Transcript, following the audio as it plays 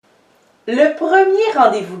Le premier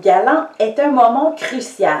rendez-vous galant est un moment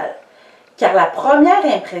crucial, car la première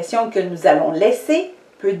impression que nous allons laisser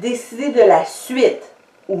peut décider de la suite,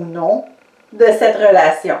 ou non, de cette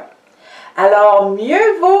relation. Alors,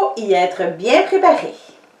 mieux vaut y être bien préparé.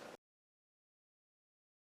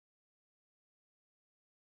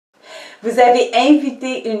 Vous avez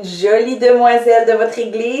invité une jolie demoiselle de votre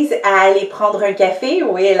église à aller prendre un café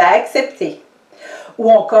et elle a accepté. Ou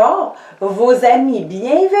encore, vos amis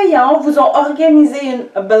bienveillants vous ont organisé une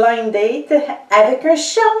blind date avec un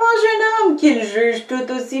charmant jeune homme qu'ils jugent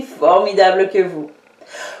tout aussi formidable que vous.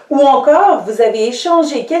 Ou encore, vous avez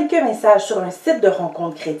échangé quelques messages sur un site de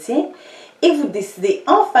rencontre chrétien et vous décidez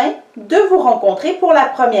enfin de vous rencontrer pour la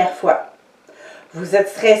première fois. Vous êtes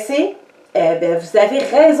stressé? Eh bien, vous avez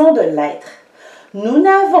raison de l'être. Nous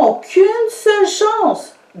n'avons qu'une seule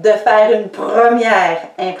chance de faire une première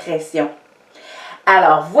impression.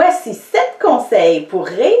 Alors, voici 7 conseils pour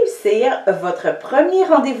réussir votre premier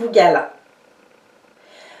rendez-vous galant.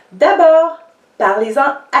 D'abord,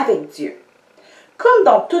 parlez-en avec Dieu. Comme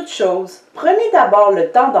dans toute chose, prenez d'abord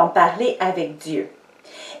le temps d'en parler avec Dieu.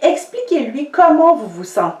 Expliquez-lui comment vous vous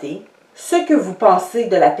sentez, ce que vous pensez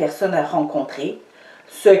de la personne à rencontrer,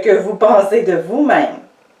 ce que vous pensez de vous-même.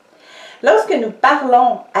 Lorsque nous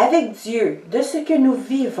parlons avec Dieu de ce que nous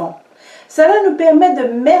vivons, cela nous permet de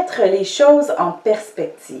mettre les choses en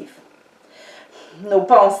perspective. Nos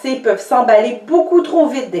pensées peuvent s'emballer beaucoup trop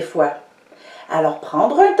vite des fois. Alors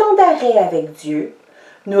prendre un temps d'arrêt avec Dieu,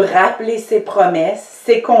 nous rappeler ses promesses,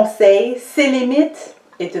 ses conseils, ses limites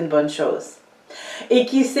est une bonne chose. Et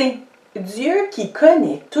qui sait, Dieu qui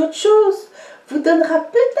connaît toutes choses vous donnera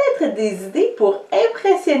peut-être des idées pour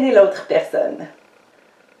impressionner l'autre personne.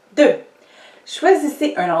 2.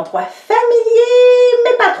 Choisissez un endroit familier,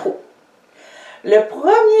 mais pas trop. Le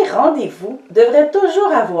premier rendez-vous devrait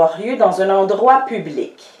toujours avoir lieu dans un endroit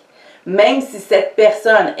public. Même si cette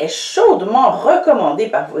personne est chaudement recommandée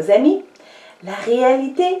par vos amis, la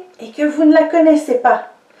réalité est que vous ne la connaissez pas.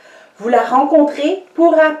 Vous la rencontrez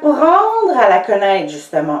pour apprendre à la connaître,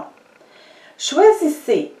 justement.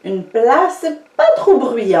 Choisissez une place pas trop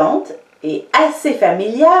bruyante et assez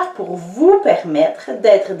familière pour vous permettre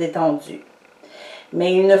d'être détendu.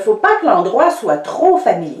 Mais il ne faut pas que l'endroit soit trop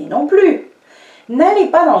familier non plus. N'allez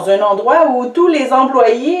pas dans un endroit où tous les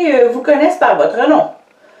employés vous connaissent par votre nom.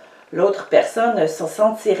 L'autre personne se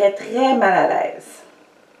sentirait très mal à l'aise.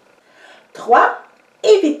 3.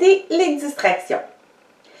 Évitez les distractions.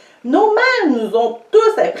 Nos mères nous ont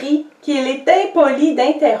tous appris qu'il est impoli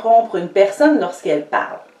d'interrompre une personne lorsqu'elle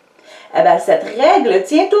parle. Eh bien, cette règle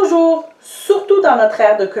tient toujours, surtout dans notre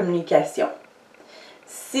ère de communication.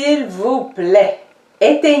 S'il vous plaît,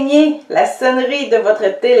 éteignez la sonnerie de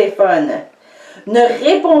votre téléphone. Ne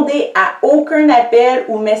répondez à aucun appel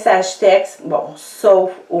ou message texte,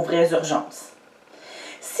 sauf aux vraies urgences.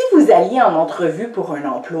 Si vous alliez en entrevue pour un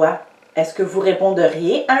emploi, est-ce que vous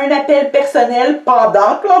répondriez à un appel personnel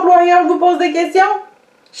pendant que l'employeur vous pose des questions?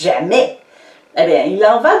 Jamais! Eh bien, il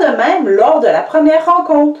en va de même lors de la première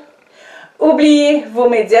rencontre. Oubliez vos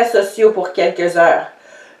médias sociaux pour quelques heures.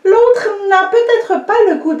 L'autre n'a peut-être pas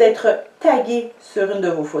le goût d'être tagué sur une de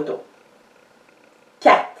vos photos.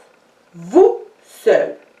 4. Vous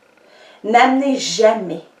seul. N'amenez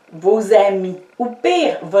jamais vos amis ou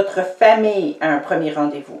pire, votre famille à un premier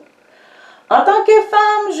rendez-vous. En tant que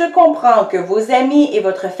femme, je comprends que vos amis et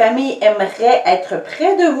votre famille aimeraient être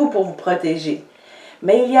près de vous pour vous protéger.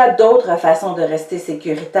 Mais il y a d'autres façons de rester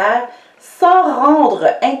sécuritaire sans rendre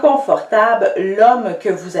inconfortable l'homme que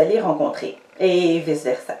vous allez rencontrer, et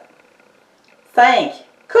vice-versa. 5.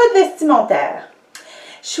 Code vestimentaire.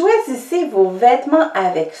 Choisissez vos vêtements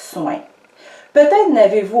avec soin. Peut-être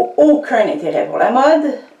n'avez-vous aucun intérêt pour la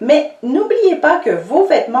mode, mais n'oubliez pas que vos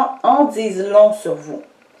vêtements en disent long sur vous.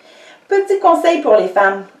 Petit conseil pour les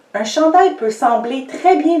femmes, un chandail peut sembler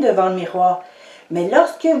très bien devant le miroir, mais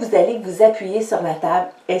lorsque vous allez vous appuyer sur la table,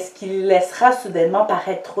 est-ce qu'il laissera soudainement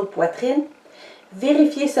paraître trop de poitrine?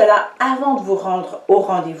 Vérifiez cela avant de vous rendre au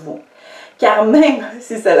rendez-vous, car même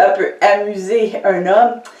si cela peut amuser un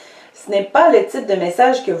homme, ce n'est pas le type de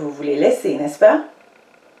message que vous voulez laisser, n'est-ce pas?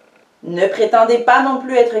 Ne prétendez pas non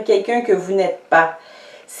plus être quelqu'un que vous n'êtes pas.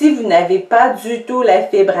 Si vous n'avez pas du tout la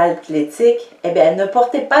fibre athlétique, eh bien, ne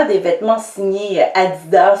portez pas des vêtements signés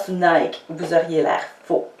Adidas ou Nike. Vous auriez l'air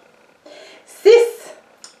faux. 6.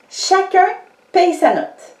 Chacun paye sa note.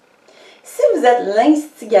 Si vous êtes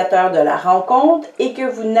l'instigateur de la rencontre et que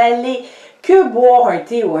vous n'allez que boire un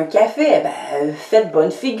thé ou un café, eh bien, faites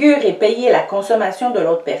bonne figure et payez la consommation de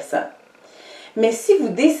l'autre personne. Mais si vous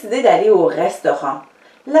décidez d'aller au restaurant,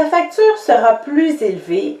 la facture sera plus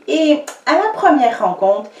élevée et à la première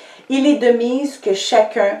rencontre, il est de mise que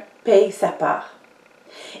chacun paye sa part.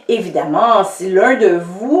 Évidemment, si l'un de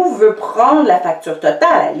vous veut prendre la facture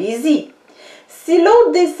totale, allez-y. Si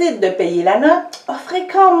l'autre décide de payer la note, offrez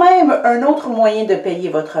quand même un autre moyen de payer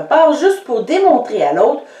votre part juste pour démontrer à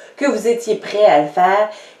l'autre que vous étiez prêt à le faire,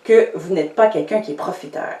 que vous n'êtes pas quelqu'un qui est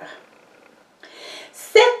profiteur.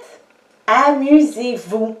 7.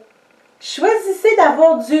 Amusez-vous. Choisissez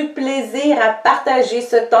d'avoir du plaisir à partager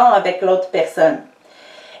ce temps avec l'autre personne.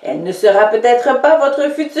 Elle ne sera peut-être pas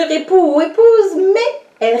votre futur époux ou épouse, mais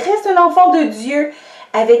elle reste un enfant de Dieu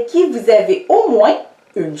avec qui vous avez au moins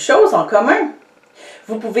une chose en commun.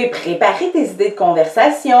 Vous pouvez préparer des idées de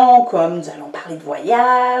conversation, comme nous allons parler de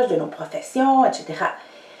voyage, de nos professions, etc.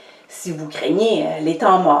 Si vous craignez les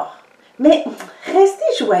temps morts. Mais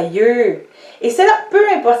restez joyeux, et cela peu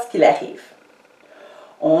importe ce qu'il arrive.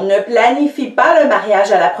 On ne planifie pas le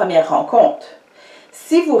mariage à la première rencontre.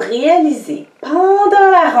 Si vous réalisez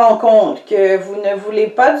pendant la rencontre que vous ne voulez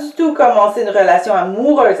pas du tout commencer une relation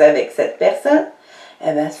amoureuse avec cette personne,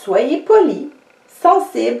 eh bien, soyez poli,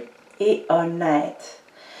 sensible et honnête.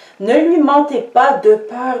 Ne lui mentez pas de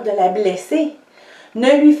peur de la blesser.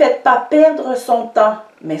 Ne lui faites pas perdre son temps,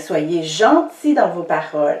 mais soyez gentil dans vos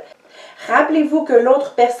paroles. Rappelez-vous que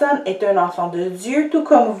l'autre personne est un enfant de Dieu tout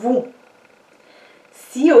comme vous.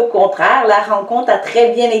 Si au contraire la rencontre a très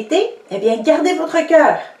bien été, eh bien gardez votre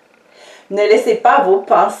cœur. Ne laissez pas vos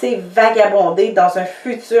pensées vagabonder dans un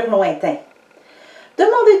futur lointain.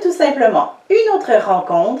 Demandez tout simplement une autre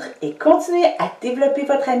rencontre et continuez à développer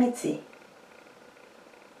votre amitié.